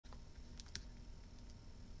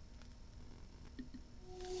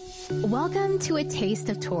Welcome to A Taste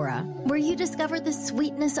of Torah, where you discover the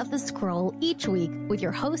sweetness of the scroll each week with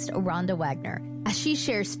your host, Rhonda Wagner, as she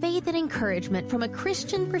shares faith and encouragement from a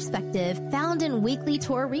Christian perspective found in weekly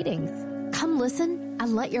Torah readings. Come listen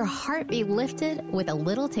and let your heart be lifted with a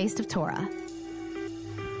little taste of Torah.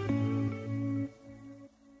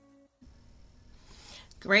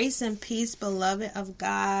 Grace and peace, beloved of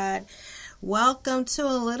God. Welcome to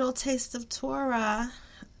A Little Taste of Torah.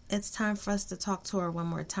 It's time for us to talk Torah one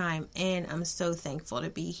more time, and I'm so thankful to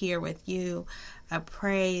be here with you. I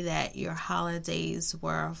pray that your holidays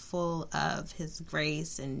were full of His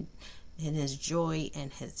grace and His joy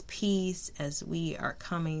and His peace as we are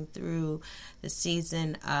coming through the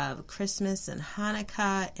season of Christmas and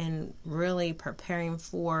Hanukkah and really preparing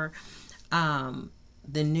for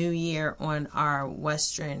the new year on our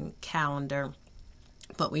Western calendar.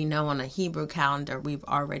 But we know on a Hebrew calendar, we've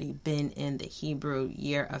already been in the Hebrew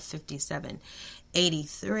year of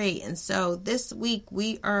 5783. And so this week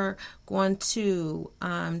we are going to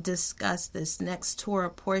discuss this next Torah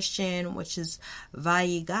portion, which is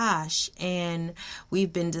Vayigash. And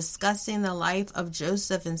we've been discussing the life of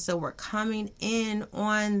Joseph. And so we're coming in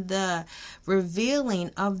on the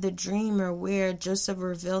revealing of the dreamer where Joseph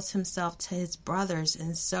reveals himself to his brothers.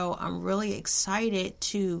 And so I'm really excited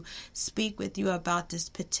to speak with you about this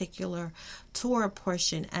particular Torah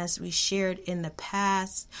portion. As we shared in the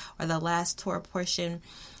past, or the last Torah portion,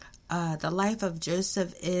 the life of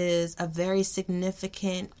Joseph is a very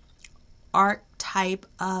significant archetype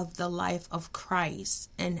of the life of Christ.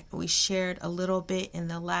 And we shared a little bit in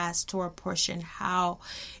the last Torah portion how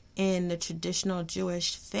in the traditional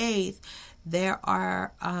Jewish faith there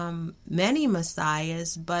are many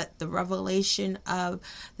messiahs, but the revelation of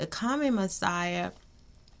the common Messiah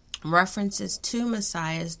references two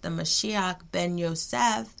messiahs, the Mashiach ben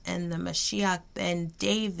Yosef and the Mashiach ben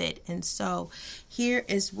David. And so here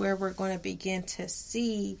is where we're going to begin to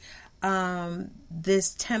see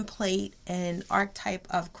this template and archetype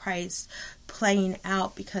of Christ playing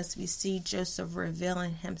out, because we see Joseph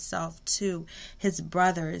revealing himself to his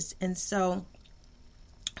brothers. And so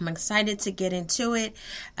I'm excited to get into it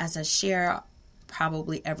as I share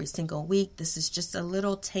probably every single week. This is just a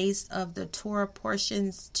little taste of the Torah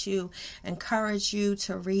portions to encourage you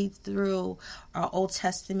to read through our Old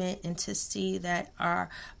Testament and to see that our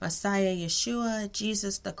Messiah, Yeshua,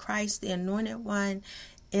 Jesus the Christ, the Anointed One,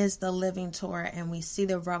 is the living Torah, and we see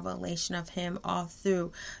the revelation of Him all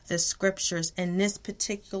through the scriptures. In this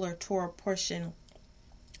particular Torah portion,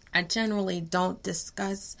 I generally don't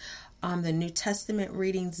discuss the New Testament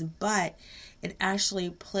readings, but it actually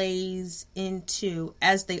plays into,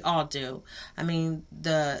 as they all do. I mean,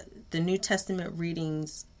 the New Testament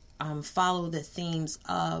readings follow the themes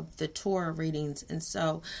of the Torah readings. And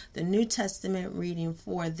so the New Testament reading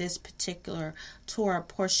for this particular Torah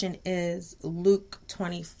portion is Luke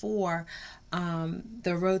 24,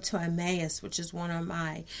 the road to Emmaus, which is one of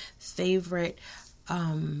my favorite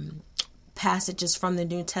passages from the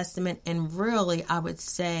New Testament, and really I would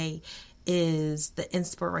say is the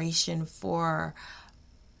inspiration for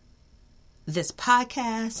this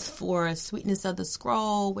podcast, for Sweetness of the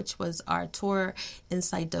Scroll, which was our Torah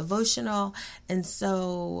Insight devotional. And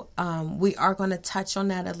so we are going to touch on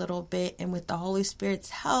that a little bit, and with the Holy Spirit's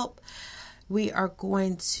help, we are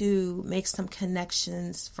going to make some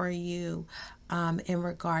connections for you in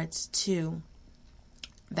regards to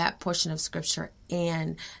that portion of scripture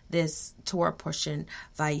and this Torah portion,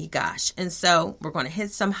 Vayigash. And so we're going to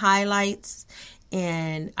hit some highlights,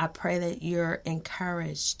 and I pray that you're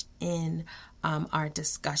encouraged in our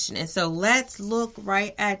discussion. And so let's look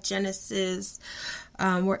right at Genesis.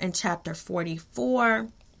 We're in chapter 44.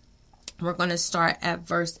 We're going to start at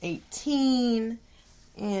verse 18,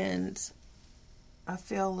 and I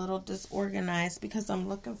feel a little disorganized because I'm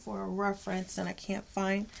looking for a reference and I can't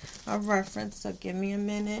find a reference, so give me a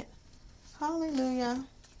minute. Hallelujah.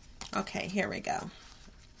 Okay, here we go.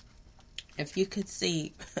 If you could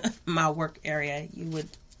see my work area, you would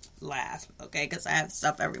laugh, okay, because I have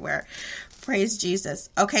stuff everywhere. Praise Jesus.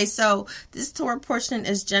 Okay, so this Torah portion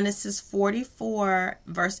is Genesis 44,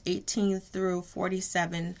 verse 18 through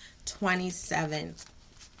 47:27.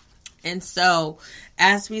 And so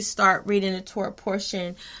as we start reading the Torah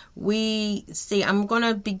portion, we see, I'm going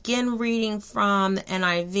to begin reading from the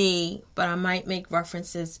NIV, but I might make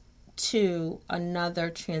references to another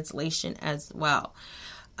translation as well.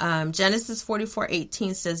 Genesis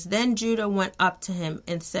 44:18 says, Then Judah went up to him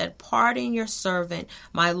and said, Pardon your servant,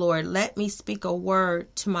 my Lord. Let me speak a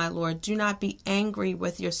word to my Lord. Do not be angry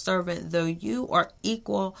with your servant, though you are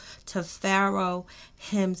equal to Pharaoh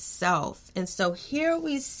himself. And so here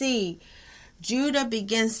we see Judah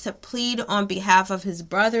begins to plead on behalf of his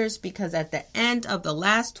brothers, because at the end of the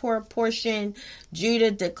last Torah portion,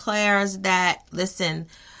 Judah declares that, listen,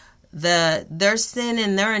 their sin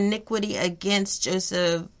and their iniquity against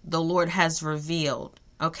Joseph, the Lord has revealed.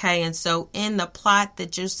 Okay, and so in the plot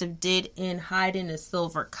that Joseph did in hiding a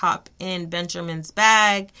silver cup in Benjamin's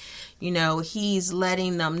bag, he's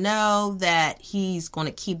letting them know that he's going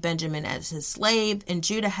to keep Benjamin as his slave, and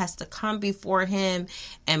Judah has to come before him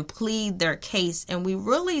and plead their case. And we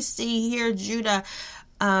really see here Judah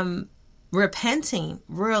repenting,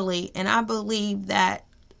 really, and I believe that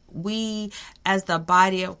we as the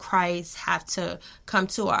body of Christ have to come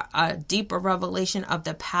to a deeper revelation of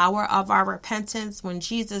the power of our repentance. When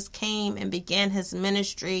Jesus came and began his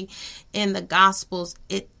ministry in the Gospels,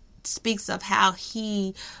 it speaks of how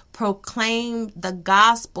he proclaimed the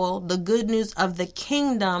gospel, the good news of the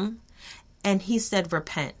kingdom, and he said,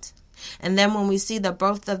 repent. And then when we see the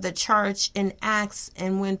birth of the church in Acts,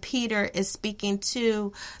 and when Peter is speaking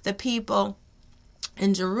to the people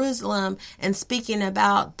in Jerusalem and speaking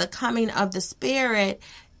about the coming of the Spirit,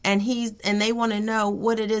 and they want to know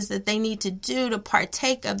what it is that they need to do to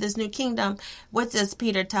partake of this new kingdom, what does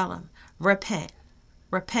Peter tell them? Repent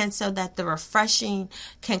so that the refreshing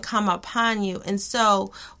can come upon you. And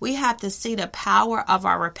so we have to see the power of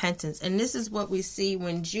our repentance, and this is what we see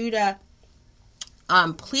when Judah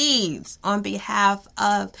pleads on behalf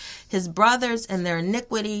of his brothers and their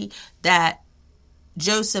iniquity, that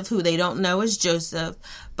Joseph, who they don't know is Joseph,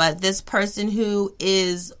 but this person who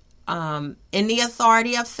is in the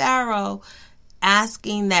authority of Pharaoh,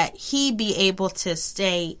 asking that he be able to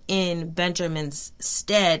stay in Benjamin's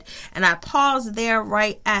stead. And I pause there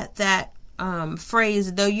right at that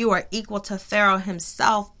phrase, though you are equal to Pharaoh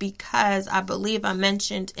himself, because I believe I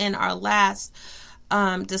mentioned in our last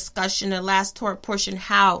discussion, the last Torah portion,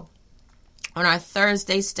 how on our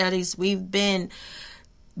Thursday studies we've been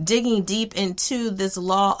digging deep into this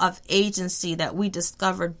law of agency that we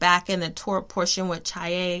discovered back in the Torah portion with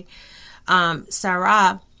Shaliah,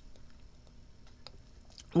 Sarah,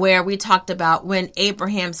 where we talked about when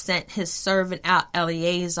Abraham sent his servant out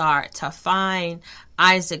Eliezer to find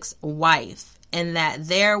Isaac's wife, and that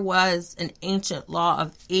there was an ancient law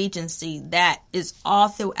of agency that is all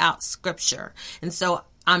throughout Scripture. And so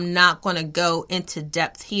I'm not going to go into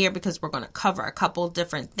depth here because we're going to cover a couple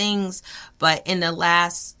different things. But in the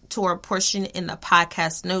last Torah portion in the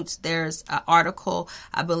podcast notes, there's an article,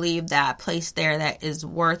 I believe, that I placed there that is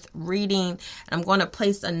worth reading. I'm going to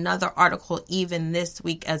place another article even this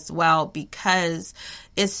week as well, because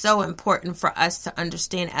it's so important for us to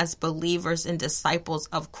understand as believers and disciples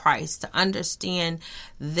of Christ, to understand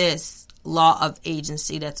this law of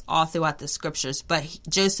agency that's all throughout the Scriptures. But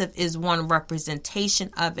Joseph is one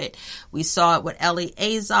representation of it. We saw it with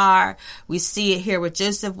Eliezer. We see it here with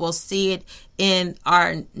Joseph. We'll see it in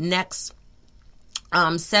our next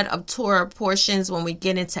set of Torah portions when we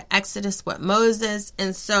get into Exodus with Moses.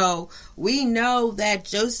 And so we know that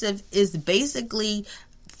Joseph is basically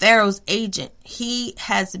Pharaoh's agent. He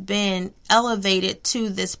has been elevated to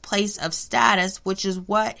this place of status, which is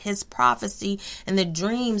what his prophecy and the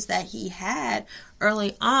dreams that he had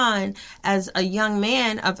early on as a young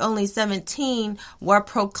man of only 17 were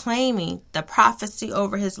proclaiming. The prophecy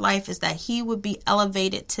over his life is that he would be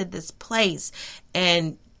elevated to this place.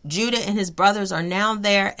 And Judah and his brothers are now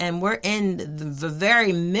there, and we're in the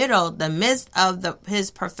very middle, the midst of his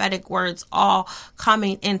prophetic words all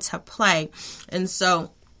coming into play. And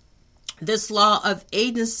so this law of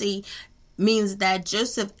agency means that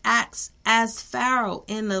Joseph acts as Pharaoh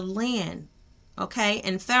in the land, okay?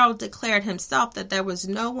 And Pharaoh declared himself that there was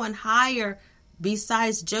no one higher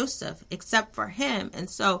besides Joseph except for him.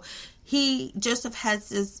 And so Joseph has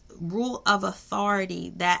this rule of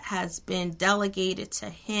authority that has been delegated to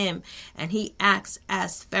him, and he acts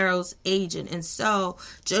as Pharaoh's agent. And so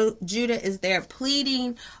Judah is there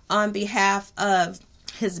pleading on behalf of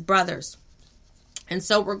his brothers. And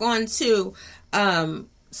so we're going to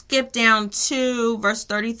skip down to verse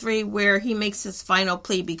 33, where he makes his final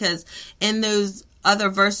plea, because in those other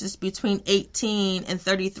verses between 18 and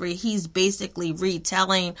 33, he's basically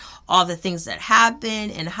retelling all the things that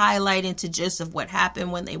happened and highlighting to Joseph what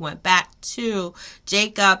happened when they went back to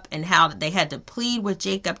Jacob, and how they had to plead with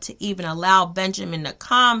Jacob to even allow Benjamin to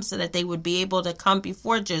come so that they would be able to come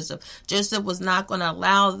before Joseph. Joseph was not going to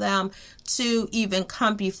allow them to even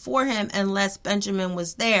come before him unless Benjamin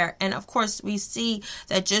was there. And of course, we see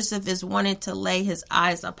that Joseph is wanting to lay his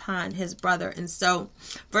eyes upon his brother. And so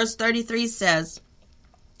verse 33 says,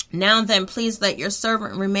 Now then, please let your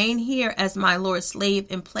servant remain here as my Lord's slave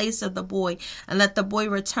in place of the boy, and let the boy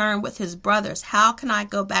return with his brothers. How can I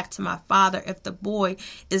go back to my father if the boy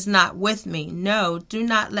is not with me? No, do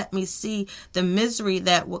not let me see the misery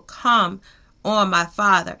that will come on my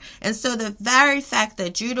father. And so the very fact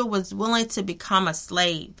that Judah was willing to become a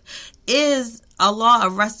slave is a law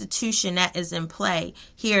of restitution that is in play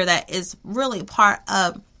here, that is really part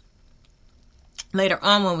of later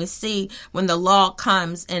on when we see when the law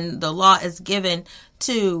comes and the law is given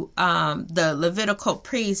to the Levitical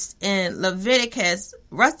priests in Leviticus.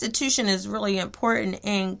 Restitution is really important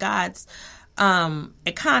in God's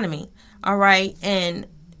economy. All right. And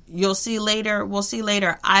we'll see later,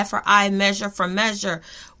 eye for eye, measure for measure.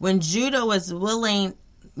 When Judah was willing,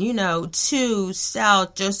 to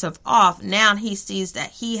sell Joseph off, now he sees that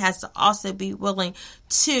he has to also be willing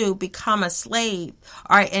to become a slave.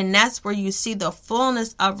 All right. And that's where you see the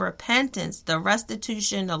fullness of repentance, the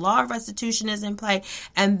restitution, the law of restitution is in play.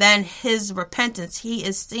 And then his repentance, he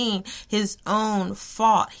is seeing his own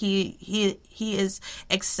fault. He is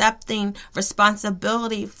accepting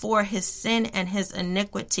responsibility for his sin and his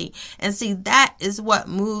iniquity. And see, that is what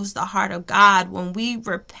moves the heart of God. When we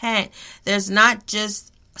repent, there's not just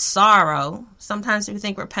sorrow. Sometimes we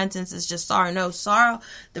think repentance is just sorrow. No,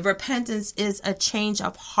 the repentance is a change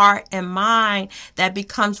of heart and mind that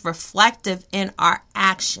becomes reflective in our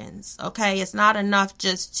actions. Okay. It's not enough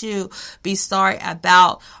just to be sorry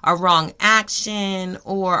about a wrong action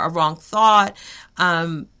or a wrong thought.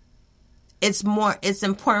 It's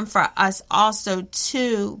important for us also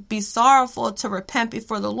to be sorrowful, to repent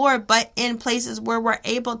before the Lord, but in places where we're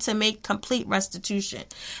able to make complete restitution.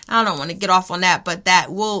 I don't want to get off on that, but that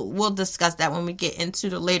we'll discuss that when we get into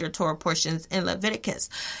the later Torah portions in Leviticus.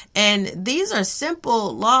 And these are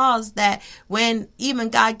simple laws that when even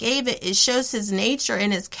God gave it, it shows his nature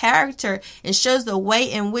and his character, and shows the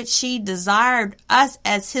way in which he desired us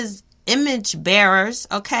as his image bearers,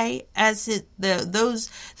 okay, as those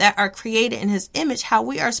that are created in his image, how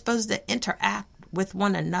we are supposed to interact with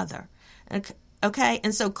one another. Okay.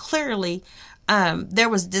 And so clearly, there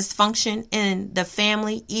was dysfunction in the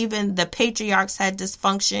family. Even the patriarchs had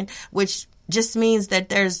dysfunction, which just means that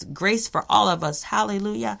there's grace for all of us.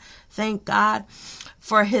 Hallelujah. Thank God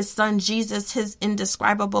for his son, Jesus, his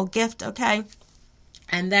indescribable gift. Okay.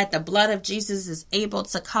 And that the blood of Jesus is able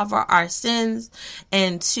to cover our sins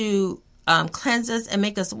and to cleanse us and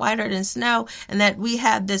make us whiter than snow. And that we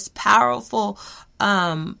have this powerful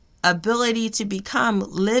ability to become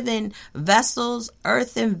living vessels,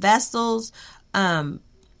 earthen vessels,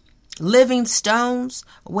 living stones,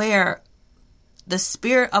 where the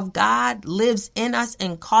Spirit of God lives in us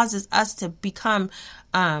and causes us to become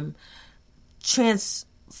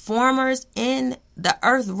transformers in the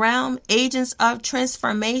earth realm, agents of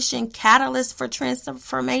transformation, catalysts for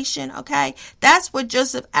transformation. Okay. That's what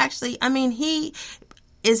Joseph actually, he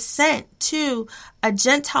is sent to a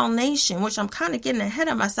Gentile nation, which I'm kind of getting ahead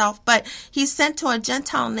of myself, but he's sent to a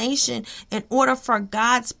Gentile nation in order for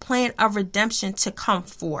God's plan of redemption to come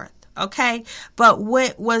forth. Okay. But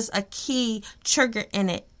what was a key trigger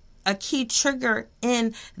in it? A key trigger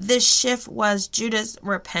in this shift was Judah's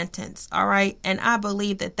repentance. All right. And I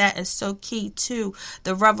believe that that is so key to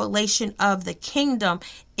the revelation of the kingdom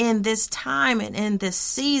in this time and in this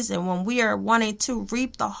season. When we are wanting to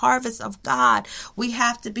reap the harvest of God, we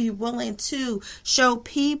have to be willing to show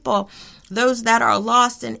people, those that are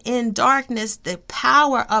lost and in darkness, the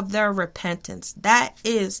power of their repentance. That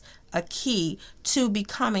is a key to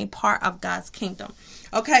becoming part of God's kingdom.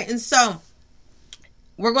 Okay. And so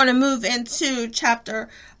we're going to move into chapter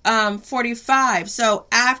 45. So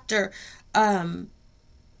after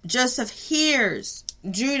Joseph hears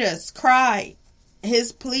Judah's cry,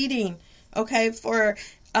 his pleading, okay, for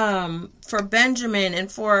Benjamin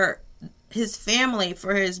and for his family,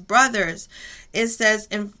 for his brothers, it says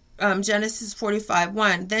in Genesis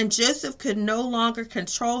 45:1, then Joseph could no longer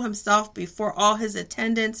control himself before all his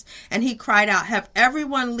attendants, and he cried out, "Have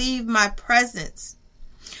everyone leave my presence."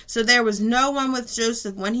 So there was no one with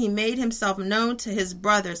Joseph when he made himself known to his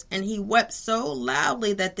brothers, and he wept so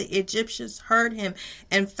loudly that the Egyptians heard him,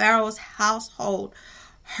 and Pharaoh's household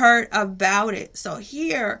heard about it. So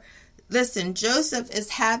here, listen, Joseph is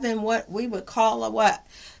having what we would call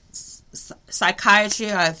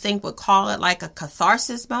psychiatry, or I think would call it like a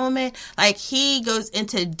catharsis moment. Like he goes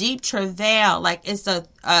into deep travail, like it's a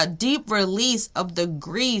deep release of the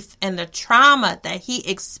grief and the trauma that he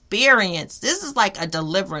experienced. This is like a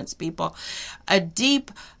deliverance, people. A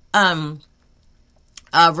deep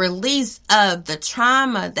release of the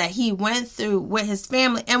trauma that he went through with his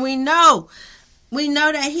family. And we know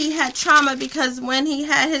that he had trauma because when he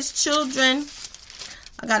had his children,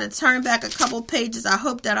 I got to turn back a couple pages. I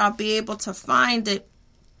hope that I'll be able to find it.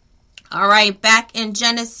 All right, back in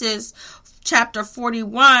Genesis chapter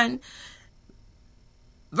 41,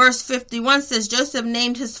 verse 51 says, Joseph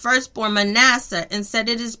named his firstborn Manasseh and said,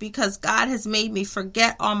 it is because God has made me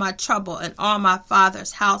forget all my trouble and all my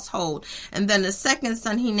father's household. And then the second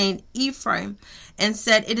son he named Ephraim and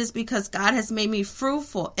said, it is because God has made me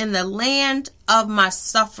fruitful in the land of my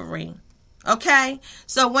suffering. Okay,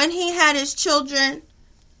 so when he had his children,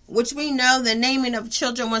 which we know the naming of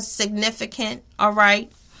children was significant, all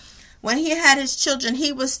right? When he had his children,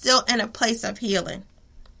 he was still in a place of healing.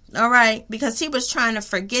 All right. Because he was trying to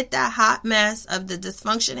forget that hot mess of the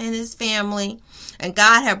dysfunction in his family. And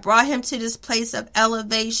God had brought him to this place of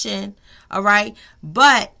elevation. All right.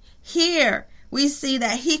 But here we see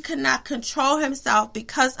that he could not control himself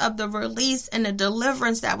because of the release and the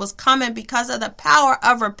deliverance that was coming because of the power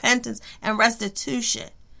of repentance and restitution.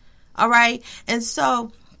 All right. And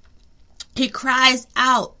so he cries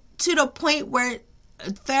out to the point where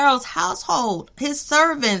Pharaoh's household, his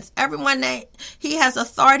servants, everyone that he has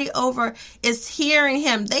authority over is hearing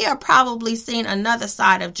him. They are probably seeing another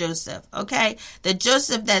side of Joseph, okay? The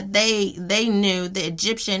Joseph that they knew, the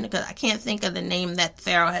Egyptian, because I can't think of the name that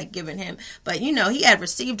Pharaoh had given him. But, you know, he had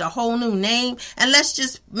received a whole new name. And let's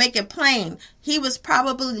just make it plain. He was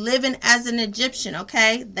probably living as an Egyptian,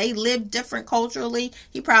 okay? They lived different culturally.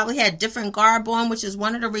 He probably had different garb on, which is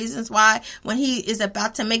one of the reasons why when he is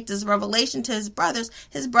about to make this revelation to his brothers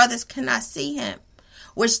cannot see him.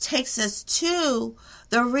 Which takes us to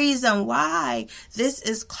the reason why this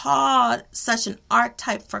is called such an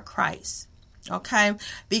archetype for Christ. Okay,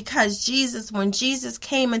 because when Jesus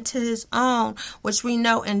came into his own, which we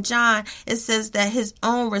know in John, it says that his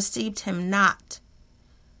own received him not.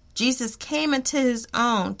 Jesus came into his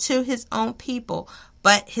own, to his own people,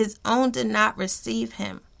 but his own did not receive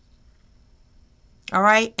him. All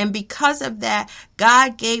right. And because of that,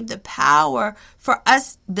 God gave the power for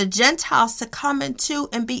us, the Gentiles, to come into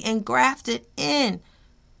and be engrafted in.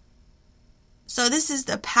 So this is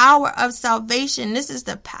the power of salvation. This is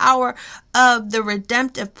the power of the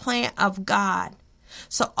redemptive plan of God.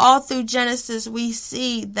 So all through Genesis, we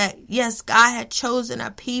see that, yes, God had chosen a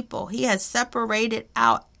people. He had separated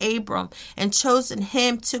out Abram and chosen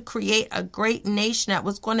him to create a great nation that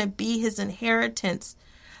was going to be his inheritance.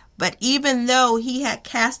 But even though he had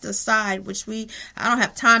cast aside, I don't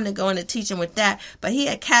have time to go into teaching with that, but he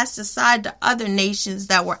had cast aside the other nations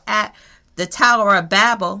that were at the Tower of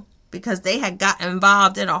Babel, because they had got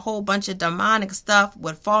involved in a whole bunch of demonic stuff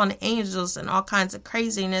with fallen angels and all kinds of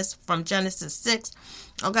craziness from Genesis 6.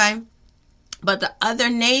 Okay. But the other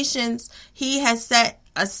nations he has set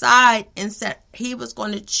aside and said he was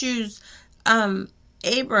going to choose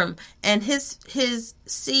Abram and his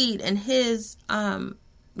seed and his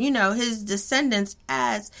his descendants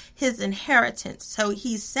as his inheritance. So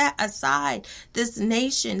he set aside this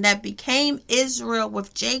nation that became Israel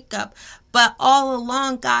with Jacob. But all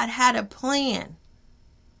along, God had a plan.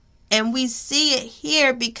 And we see it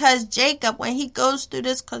here because Jacob, when he goes through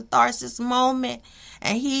this catharsis moment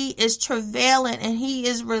and he is travailing and he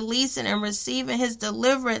is releasing and receiving his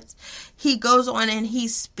deliverance, he goes on and he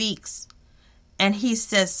speaks and he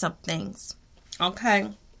says some things. Okay.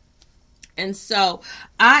 And so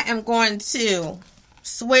I am going to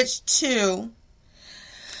switch to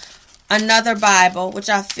another Bible, which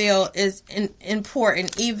I feel is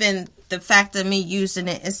important. Even the fact of me using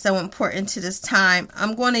it is so important to this time.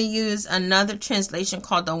 I'm going to use another translation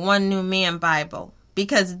called the One New Man Bible,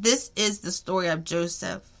 because this is the story of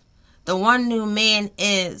Joseph. The one new man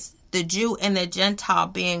is the Jew and the Gentile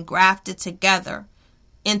being grafted together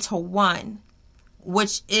into one,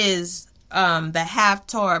 which is the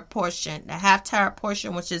half-Torah portion. The half-Torah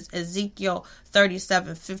portion, which is Ezekiel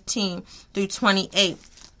 37:15 through 28.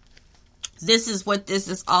 This is what this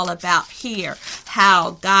is all about here.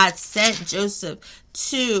 How God sent Joseph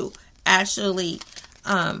to actually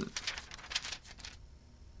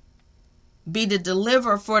be the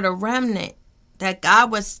deliverer for the remnant. That God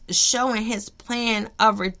was showing his plan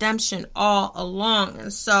of redemption all along.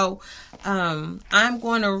 And so I'm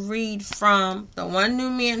going to read from the One New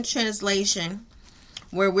Man translation,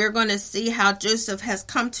 where we're going to see how Joseph has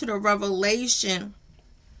come to the revelation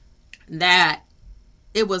that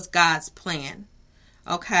it was God's plan.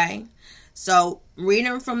 Okay. So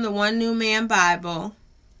reading from the One New Man Bible,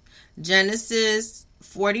 Genesis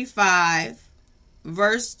 45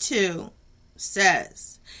 verse 2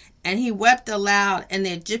 says, And he wept aloud, and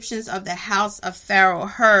the Egyptians of the house of Pharaoh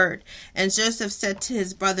heard. And Joseph said to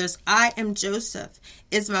his brothers, I am Joseph.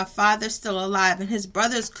 Is my father still alive? And his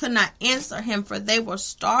brothers could not answer him, for they were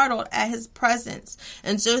startled at his presence.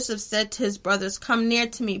 And Joseph said to his brothers, come near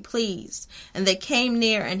to me, please. And they came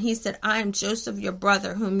near, and he said, I am Joseph, your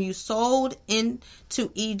brother, whom you sold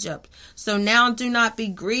into Egypt. So now do not be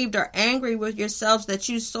grieved or angry with yourselves that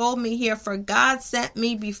you sold me here, for God sent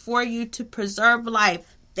me before you to preserve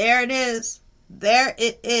life. There it is. There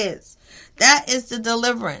it is. That is the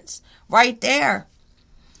deliverance right there.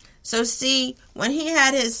 So see, when he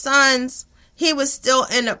had his sons, he was still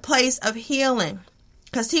in a place of healing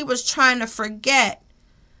because he was trying to forget.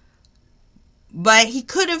 But he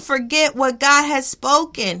couldn't forget what God had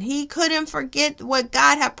spoken. He couldn't forget what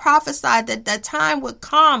God had prophesied, that the time would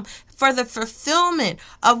come for the fulfillment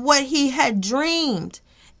of what he had dreamed.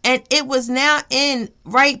 And it was now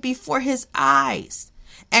right before his eyes.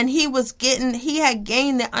 And he had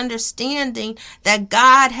gained the understanding that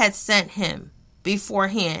God had sent him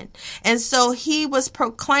beforehand. And so he was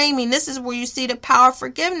proclaiming, this is where you see the power of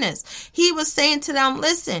forgiveness. He was saying to them,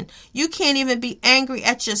 listen, you can't even be angry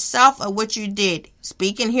at yourself of what you did.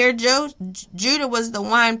 Speaking here, Judah was the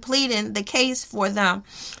one pleading the case for them.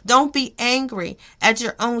 Don't be angry at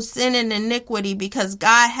your own sin and iniquity, because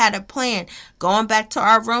God had a plan. Going back to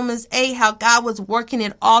our Romans 8, how God was working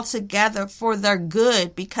it all together for their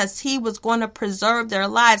good, because he was going to preserve their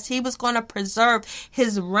lives. He was going to preserve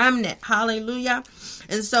his remnant. Hallelujah.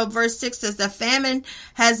 And so verse 6 says, the famine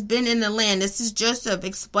has been in the land. This is Joseph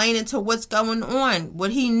explaining to what's going on,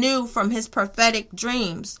 what he knew from his prophetic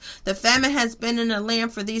dreams. The famine has been in the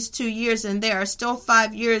land for these 2 years, and there are still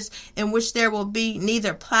 5 years in which there will be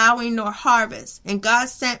neither plowing nor harvest. And God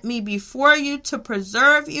sent me before you to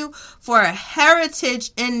preserve you for a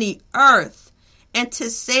heritage in the earth, and to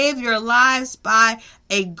save your lives by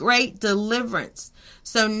a great deliverance.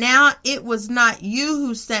 So now it was not you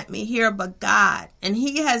who sent me here, but God. And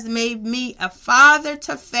he has made me a father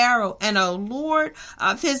to Pharaoh, and a lord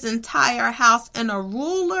of his entire house, and a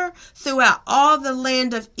ruler throughout all the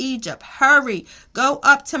land of Egypt. Hurry, go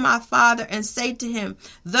up to my father and say to him,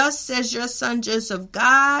 thus says your son Joseph,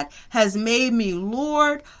 God has made me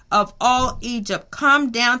Lord of all Egypt.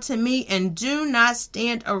 Come down to me and do not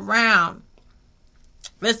stand around.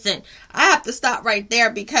 Listen, I have to stop right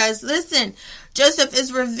there because, listen, Joseph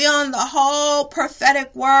is revealing the whole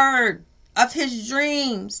prophetic word of his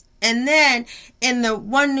dreams. And then in the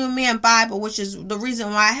One New Man Bible, which is the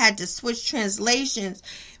reason why I had to switch translations,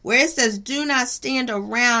 where it says do not stand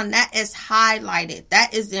around, that is highlighted.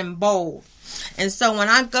 That is in bold. And so when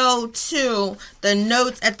I go to the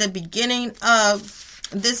notes at the beginning of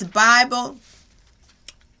this Bible,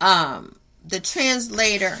 the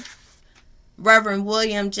translator, Reverend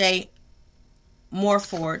William J.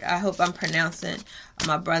 Morford, I hope I'm pronouncing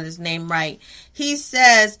my brother's name right. He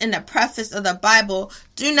says in the preface of the Bible,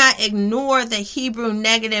 do not ignore the Hebrew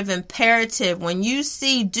negative imperative. When you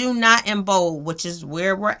see do not in bold, which is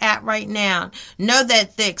where we're at right now, know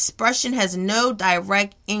that the expression has no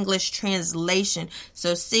direct English translation.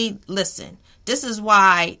 So see, listen. This is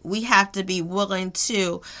why we have to be willing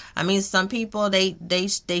to, some people, they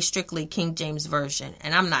strictly King James Version,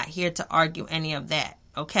 and I'm not here to argue any of that,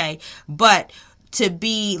 okay? But to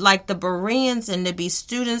be like the Bereans and to be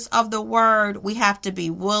students of the word, we have to be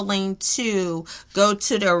willing to go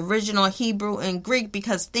to the original Hebrew and Greek,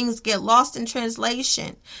 because things get lost in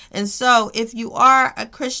translation. And so if you are a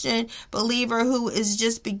Christian believer who is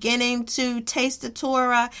just beginning to taste the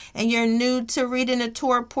Torah, and you're new to reading the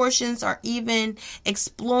Torah portions or even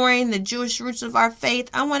exploring the Jewish roots of our faith,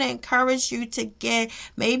 I want to encourage you to get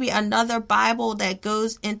maybe another Bible that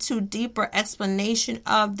goes into deeper explanation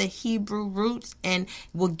of the Hebrew roots and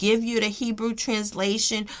will give you the Hebrew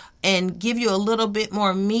translation and give you a little bit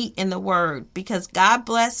more meat in the word, because God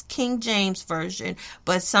bless King James Version,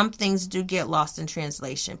 but some things do get lost in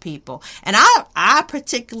translation, people. And I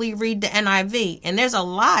particularly read the NIV, and there's a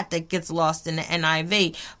lot that gets lost in the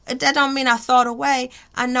NIV. That don't mean I throw it away.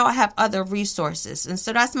 I know I have other resources, and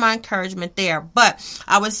so that's my encouragement there. But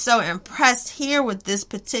I was so impressed here with this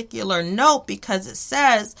particular note, because it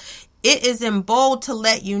says it is in bold to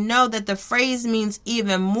let you know that the phrase means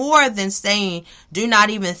even more than saying, do not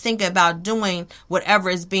even think about doing whatever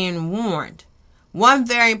is being warned. One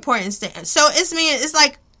very important statement. So it's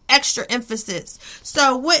like extra emphasis.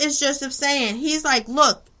 So what is Joseph saying? He's like,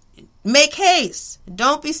 look, Make haste.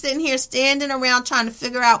 Don't be sitting here standing around trying to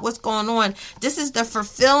figure out what's going on. This is the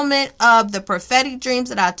fulfillment of the prophetic dreams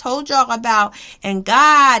that I told y'all about. And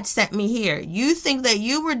God sent me here. You think that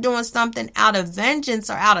you were doing something out of vengeance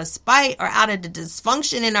or out of spite or out of the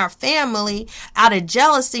dysfunction in our family, out of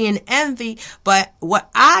jealousy and envy. But what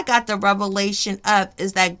I got the revelation of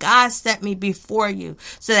is that God sent me before you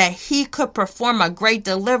so that he could perform a great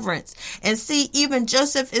deliverance. And see, even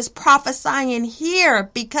Joseph is prophesying here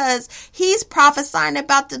because he's prophesying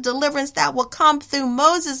about the deliverance that will come through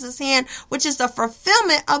Moses' hand, which is the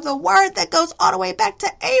fulfillment of the word that goes all the way back to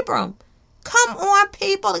Abram. Come on,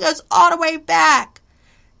 people. It goes all the way back.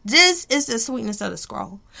 This is the sweetness of the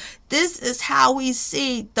scroll. This is how we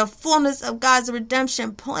see the fullness of God's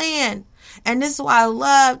redemption plan. And this is why I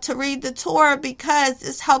love to read the Torah, because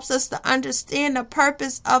this helps us to understand the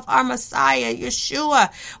purpose of our Messiah,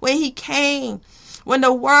 Yeshua, when he came. When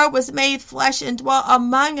the word was made flesh and dwelt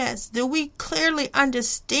among us, do we clearly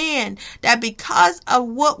understand that because of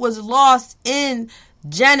what was lost in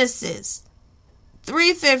Genesis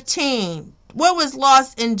 3:15, what was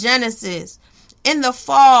lost in Genesis in the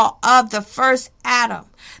fall of the first Adam,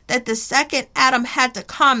 that the second Adam had to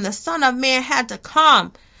come, the Son of Man had to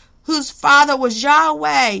come, whose father was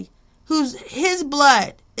Yahweh, whose his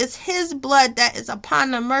blood is his blood that is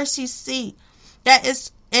upon the mercy seat,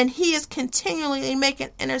 and he is continually making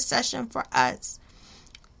intercession for us.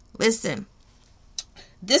 Listen,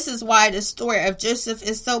 this is why the story of Joseph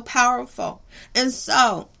is so powerful. And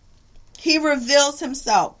so he reveals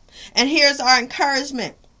himself. And here's our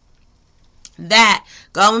encouragement. That,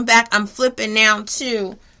 going back, I'm flipping now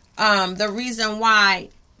to the reason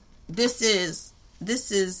why this is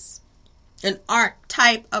an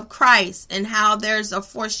archetype of Christ, and how there's a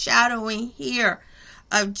foreshadowing here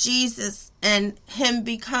of Jesus and him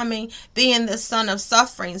being the son of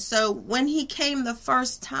suffering. So when he came the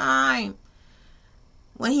first time,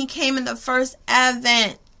 when he came in the first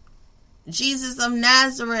advent, Jesus of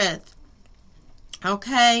Nazareth,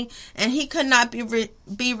 okay, and he could not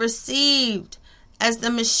be received as the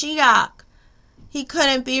Mashiach. He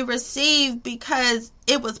couldn't be received because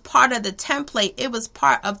it was part of the template. It was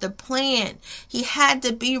part of the plan. He had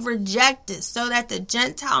to be rejected so that the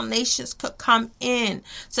Gentile nations could come in,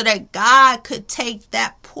 so that God could take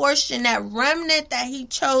that portion, that remnant that he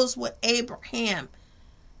chose with Abraham,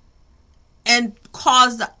 and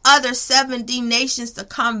cause the other 70 nations to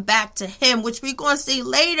come back to him, which we're going to see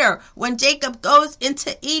later when Jacob goes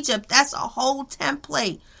into Egypt. That's a whole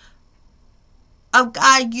template of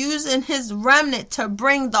God using his remnant to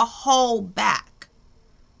bring the whole back.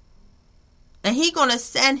 And he's going to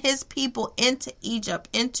send his people into Egypt,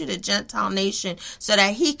 into the Gentile nation, so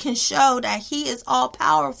that he can show that he is all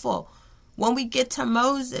powerful when we get to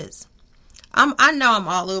Moses. I know I'm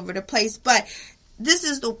all over the place, but this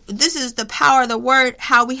is the power of the word,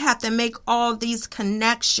 how we have to make all these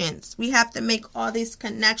connections. We have to make all these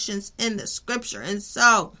connections in the scripture. And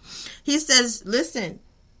so he says, listen,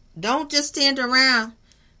 don't just stand around.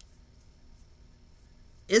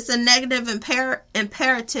 It's a negative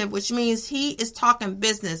imperative, which means he is talking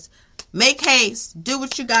business. Make haste. Do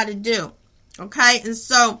what you got to do. Okay? And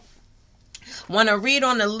so I want to read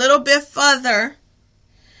on a little bit further.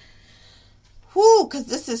 Because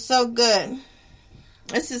this is so good.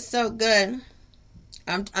 This is so good.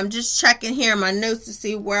 I'm just checking here my notes to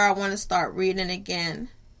see where I want to start reading again.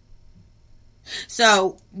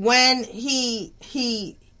 So when he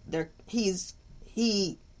is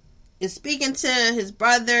speaking to his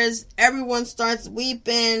brothers, everyone starts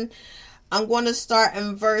weeping. I'm going to start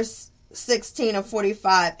in verse 16 of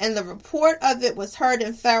 45. And the report of it was heard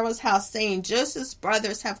in Pharaoh's house, saying, Joseph's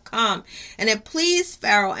brothers have come. And it pleased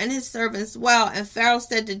Pharaoh and his servants well. And Pharaoh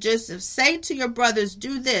said to Joseph, say to your brothers,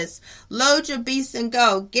 do this, load your beasts and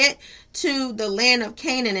go, get to the land of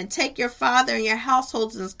Canaan, and take your father and your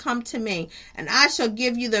households and come to me. And I shall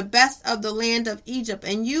give you the best of the land of Egypt,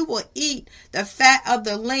 and you will eat the fat of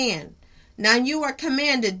the land. Now you are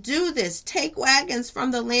commanded, do this, take wagons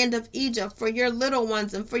from the land of Egypt for your little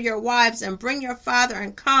ones and for your wives, and bring your father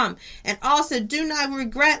and come. And also do not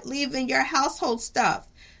regret leaving your household stuff.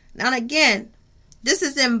 Now again, this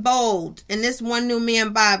is in bold in this One New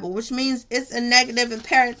Man Bible, which means it's a negative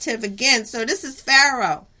imperative again. So this is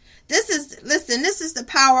Pharaoh. This is the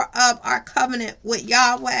power of our covenant with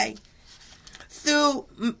Yahweh through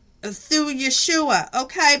Yeshua,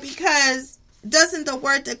 okay? Because doesn't the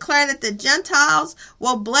word declare that the Gentiles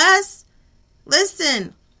will bless?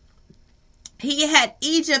 Listen, he had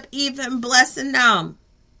Egypt even blessing them.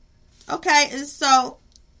 Okay, and so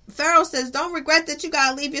Pharaoh says, don't regret that you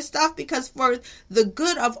got to leave your stuff, because for the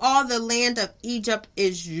good of all the land of Egypt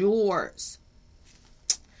is yours.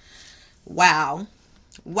 Wow.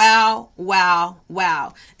 Wow, wow,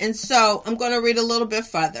 wow. And so I'm going to read a little bit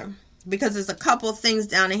further because there's a couple of things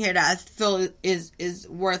down in here that I feel is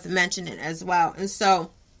worth mentioning as well. And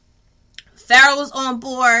so Pharaoh's on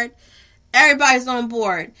board. Everybody's on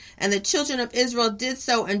board. And the children of Israel did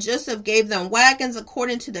so, and Joseph gave them wagons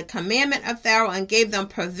according to the commandment of Pharaoh and gave them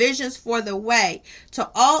provisions for the way. To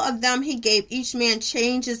all of them he gave each man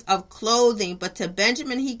changes of clothing, but to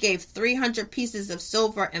Benjamin he gave 300 pieces of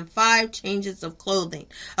silver and 5 changes of clothing.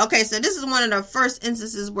 Okay, so this is one of the first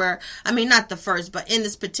instances where, not the first, but in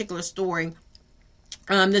this particular story,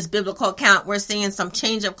 this biblical account, we're seeing some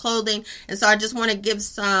change of clothing. And so I just want to give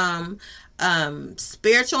some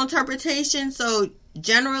spiritual interpretation. So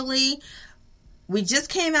generally, we just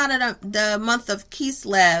came out of the month of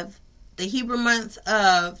Kislev. The Hebrew month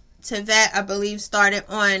of Tevet, I believe, started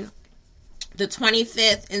on the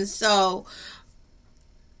 25th, and so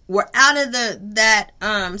we're out of that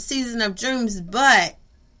season of dreams. But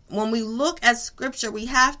when we look at scripture, we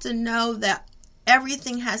have to know that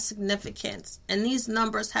everything has significance, and these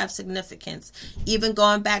numbers have significance, even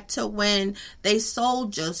going back to when they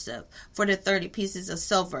sold Joseph for the 30 pieces of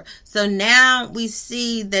silver. So now we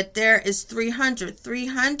see that there is 300.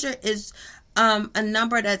 300 is a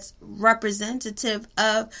number that's representative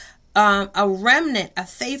of a remnant, a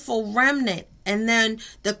faithful remnant. And then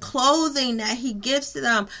the clothing that he gives to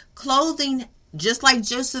them, clothing just like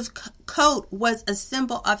Joseph's coat was a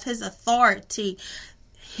symbol of his authority.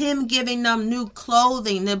 Him giving them new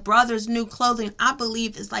clothing, the brothers new clothing, I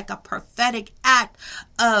believe is like a prophetic act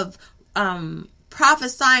of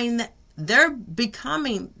prophesying that they're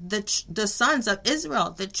becoming the sons of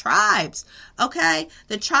Israel, the tribes, okay?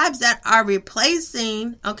 The tribes that are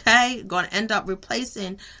replacing, okay, going to end up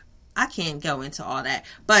replacing. I can't go into all that,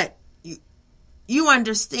 but you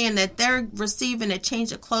understand that they're receiving a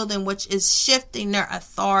change of clothing, which is shifting their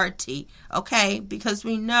authority, okay? Because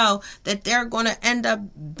we know that they're going to end up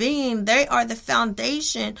they are the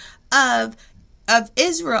foundation of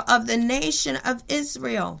Israel, of the nation of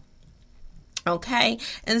Israel. Okay,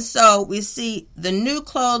 and so we see the new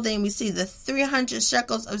clothing, we see the 300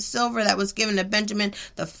 shekels of silver that was given to Benjamin,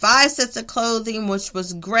 the 5 sets of clothing, which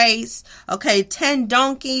was grace, okay, 10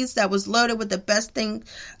 donkeys that was loaded with the best thing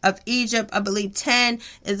of Egypt. I believe 10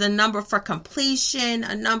 is a number for completion,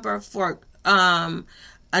 a number for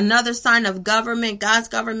another sign of government. God's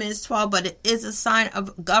government is 12, but it is a sign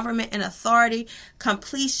of government and authority,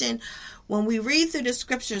 completion. When we read through the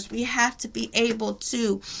scriptures, we have to be able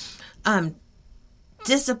to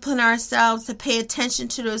discipline ourselves to pay attention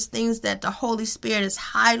to those things that the Holy Spirit is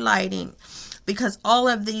highlighting, because all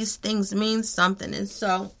of these things mean something. And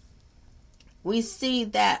so we see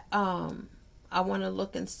that I want to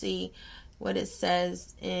look and see what it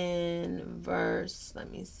says in verse, let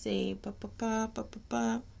me see, looking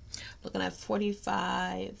at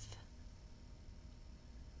 45.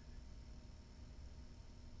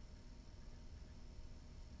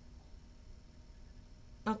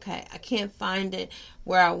 Okay, I can't find it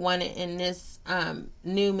where I want it in this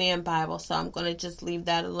New Man Bible, so I'm going to just leave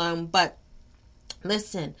that alone. But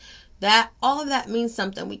listen, that all of that means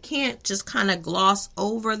something. We can't just kind of gloss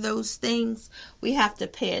over those things. We have to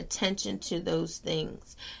pay attention to those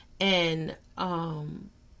things. And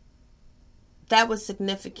that was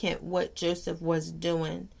significant what Joseph was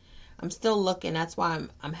doing. I'm still looking. That's why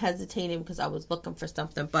I'm hesitating, because I was looking for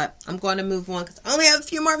something. But I'm going to move on because I only have a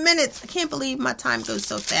few more minutes. I can't believe my time goes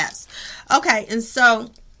so fast. Okay, and so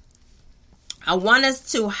I want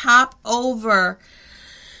us to hop over,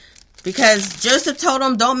 because Joseph told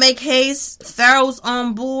them, don't make haste. Pharaoh's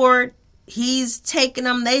on board. He's taking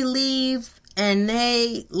them. They leave, and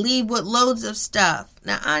they leave with loads of stuff.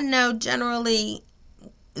 Now, I know generally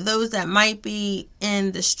those that might be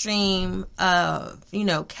in the stream of,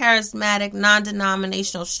 charismatic,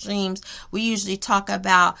 non-denominational streams, we usually talk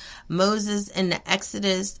about Moses and the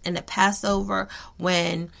Exodus and the Passover,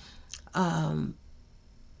 when the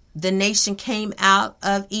nation came out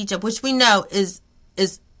of Egypt, which we know is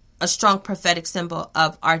a strong prophetic symbol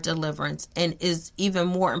of our deliverance, and is even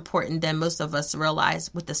more important than most of us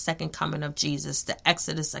realize with the second coming of Jesus. The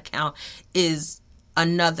Exodus account is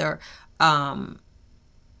another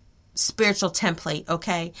spiritual template,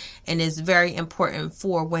 okay, and is very important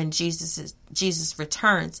for when Jesus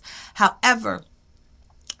returns. However,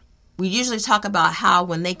 we usually talk about how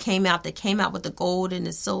when they came out with the gold and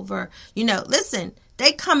the silver. Listen,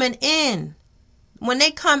 they coming in. When they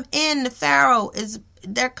come in, the Pharaoh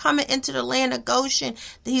they're coming into the land of Goshen.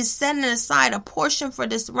 He's setting aside a portion for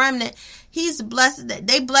this remnant. He's blessed.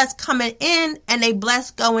 They blessed coming in, and they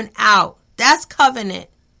blessed going out. That's covenant.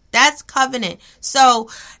 So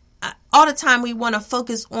all the time we want to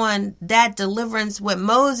focus on that deliverance with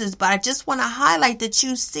Moses, but I just want to highlight that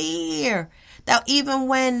you see here that even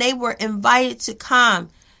when they were invited to come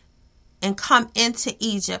into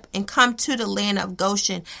Egypt and come to the land of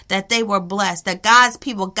Goshen, that they were blessed, that God's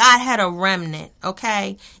people, God had a remnant,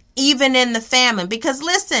 okay? Even in the famine. Because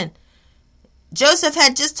listen, Joseph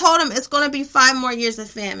had just told him it's going to be 5 more years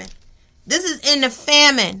of famine. This is in the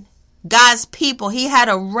famine. God's people, he had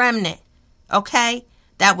a remnant, okay,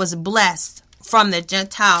 that was blessed from the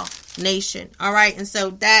Gentile nation. All right. And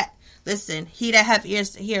so that, listen, he that have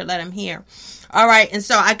ears to hear, let him hear. All right. And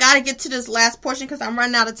so I got to get to this last portion because I'm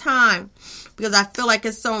running out of time because I feel like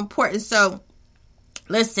it's so important. So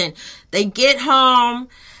listen, they get home.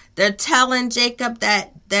 They're telling Jacob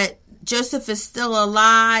that Joseph is still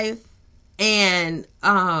alive. And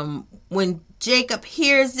when Jacob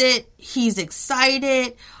hears it, he's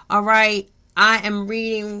excited. All right. I am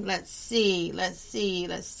reading. Let's see.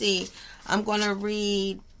 I'm going to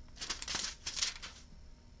read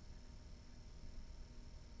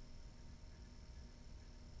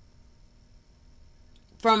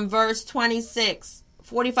from verse 26,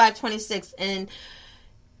 45:26, and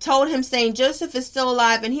told him, saying, Joseph is still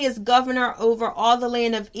alive, and he is governor over all the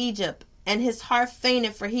land of Egypt. And his heart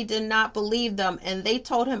fainted, for he did not believe them. And they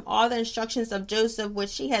told him all the instructions of Joseph,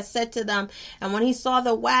 which he had said to them. And when he saw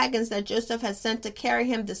the wagons that Joseph had sent to carry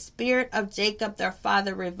him, the spirit of Jacob, their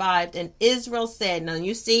father, revived. And Israel said, now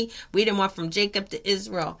you see, we didn't went from Jacob to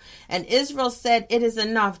Israel. And Israel said, it is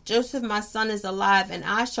enough. Joseph, my son, is alive, and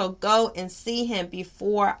I shall go and see him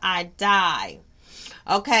before I die.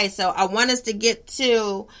 Okay, so I want us to get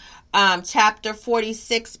to chapter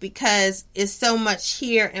 46 because it's so much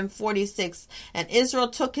here in 46. And Israel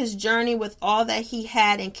took his journey with all that he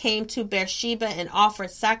had and came to Beersheba and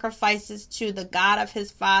offered sacrifices to the God of his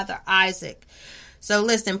father Isaac. So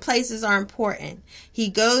listen, places are important. He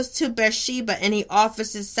goes to Beersheba and he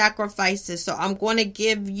offers his sacrifices. So I'm going to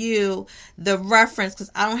give you the reference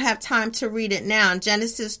because I don't have time to read it now.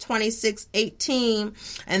 Genesis 26:18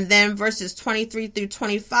 and then verses 23 through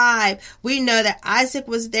 25. We know that Isaac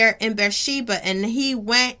was there in Beersheba and he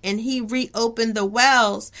went and he reopened the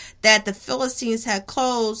wells that the Philistines had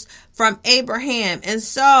closed from Abraham. And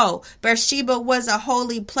so Beersheba was a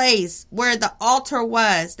holy place where the altar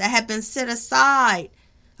was that had been set aside.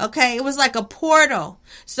 Okay, it was like a portal.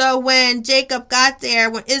 So when Jacob got there,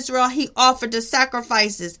 when Israel, he offered the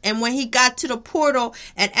sacrifices. And when he got to the portal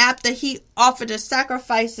and after he offered the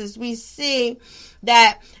sacrifices, we see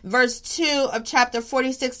that verse 2 of chapter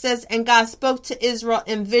 46 says, and God spoke to Israel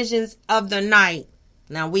in visions of the night.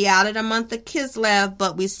 Now we out of the month of Kislev,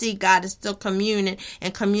 but we see God is still communing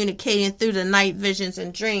and communicating through the night visions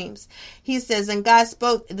and dreams. He says, and God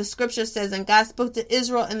spoke, the scripture says, and God spoke to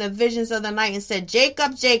Israel in the visions of the night and said,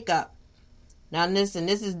 Jacob, Jacob. Now listen,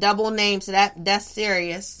 this is double name, so that's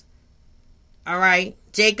serious. All right.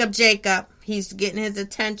 Jacob, Jacob. He's getting his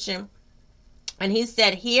attention. And he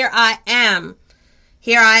said, here I am.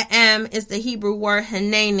 Here I am is the Hebrew word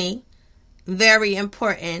Hanani. Very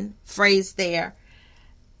important phrase there.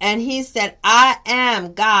 And he said, I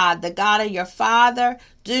am God, the God of your father.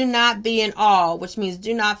 Do not be in awe, which means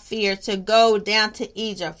do not fear to go down to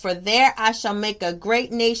Egypt, for there I shall make a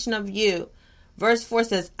great nation of you. Verse 4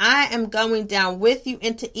 says, I am going down with you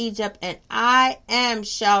into Egypt, and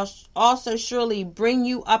shall also surely bring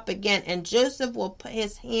you up again, and Joseph will put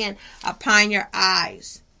his hand upon your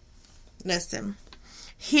eyes. Listen,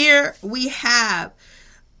 here we have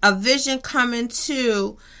a vision coming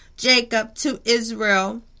to Jacob, to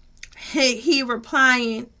Israel. He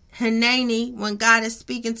replying, Hanani, when God is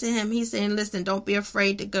speaking to him, he's saying, listen, don't be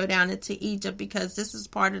afraid to go down into Egypt because this is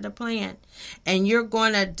part of the plan. And you're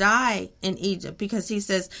going to die in Egypt because he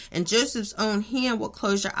says, and Joseph's own hand will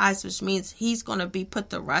close your eyes, which means he's going to be put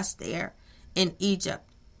to rest there in Egypt.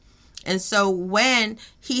 And so when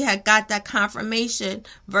he had got that confirmation,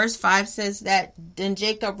 verse 5 says that then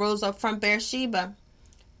Jacob rose up from Beersheba.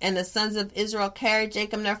 And the sons of Israel carried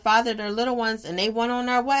Jacob, their father, their little ones, and they went on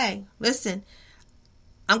their way. Listen,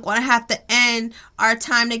 I'm going to have to end our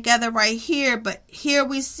time together right here. But here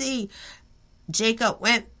we see Jacob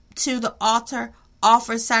went to the altar,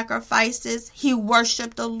 offered sacrifices. He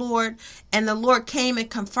worshiped the Lord. And the Lord came and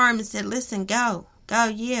confirmed and said, listen, go.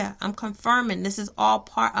 Yeah, I'm confirming. This is all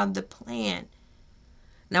part of the plan.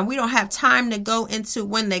 Now, we don't have time to go into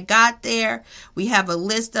when they got there. We have a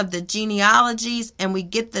list of the genealogies, and we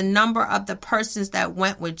get the number of the persons that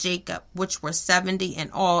went with Jacob, which were 70 in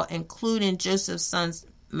all, including Joseph's sons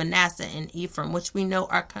Manasseh and Ephraim, which we know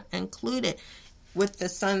are included with the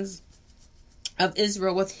sons of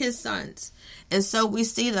Israel with his sons. And so we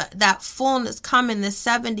see that fullness coming, the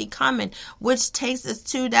 70 coming, which takes us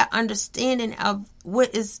to that understanding of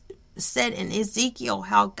what is said in Ezekiel,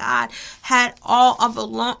 how God had all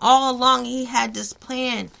along he had this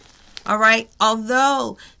plan. All right.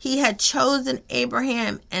 Although he had chosen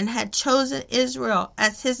Abraham and had chosen Israel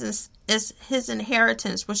as his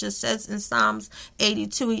inheritance, which it says in Psalms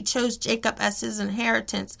 82, he chose Jacob as his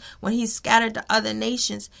inheritance when he scattered the other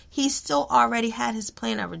nations. He still already had his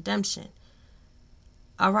plan of redemption.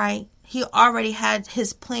 All right. He already had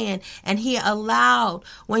his plan, and he allowed,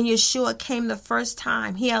 when Yeshua came the first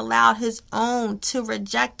time, he allowed his own to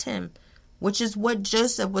reject him, which is what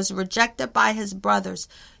Joseph was rejected by his brothers.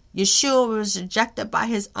 Yeshua was rejected by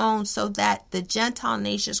his own so that the Gentile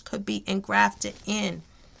nations could be engrafted in.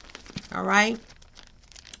 All right.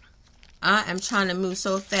 I am trying to move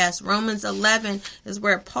so fast. Romans 11 is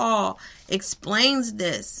where Paul explains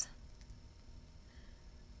this.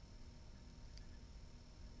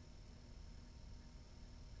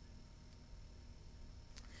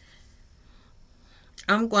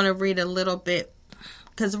 I'm going to read a little bit,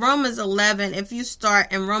 because Romans 11, if you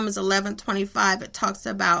start in Romans 11:25, it talks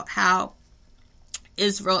about how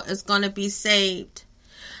Israel is going to be saved.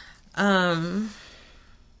 I'm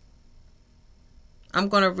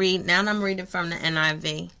going to read now, and I'm reading from the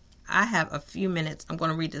NIV. I have a few minutes. I'm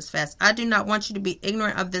going to read this fast. I do not want you to be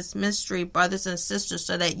ignorant of this mystery, brothers and sisters,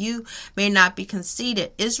 so that you may not be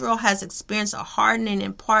conceited. Israel has experienced a hardening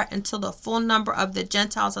in part until the full number of the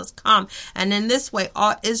Gentiles has come. And in this way,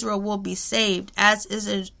 all Israel will be saved. As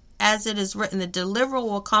it is written, the deliverer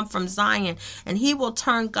will come from Zion, and he will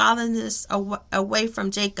turn godliness away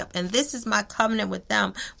from Jacob. And this is my covenant with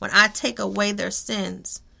them when I take away their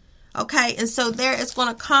sins. Okay, and so there is going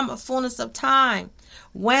to come a fullness of time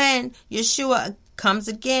when Yeshua comes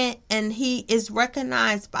again and he is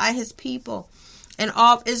recognized by his people, and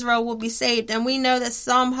all of Israel will be saved. And we know that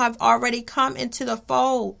some have already come into the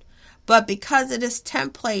fold, but because of this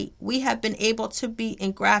template, we have been able to be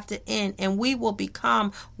engrafted in, and we will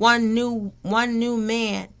become one new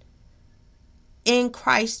man in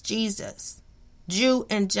Christ Jesus. Jew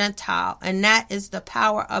and Gentile, and that is the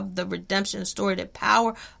power of the redemption story, the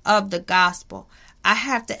power of the gospel. I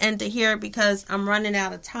have to end it here because I'm running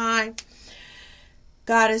out of time.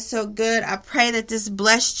 God is so good. I pray that this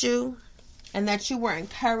blessed you and that you were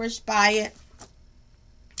encouraged by it.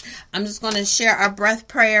 I'm just going to share our breath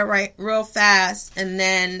prayer real fast, and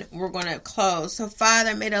then we're going to close. So,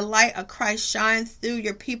 Father, may the light of Christ shine through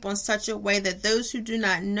your people in such a way that those who do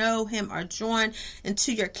not know him are drawn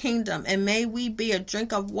into your kingdom. And may we be a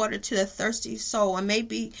drink of water to the thirsty soul. And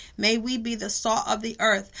may we be the salt of the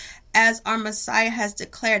earth. As our Messiah has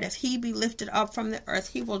declared, if he be lifted up from the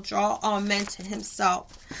earth, he will draw all men to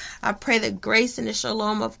himself. I pray the grace and the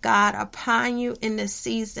shalom of God upon you in this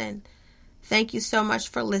season. Thank you so much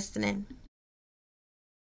for listening.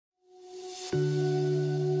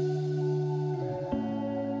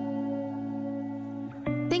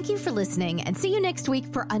 Thank you for listening, and see you next week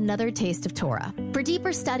for another Taste of Torah. For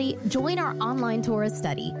deeper study, join our online Torah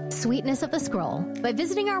study, Sweetness of the Scroll, by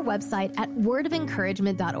visiting our website at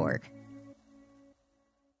wordofencouragement.org.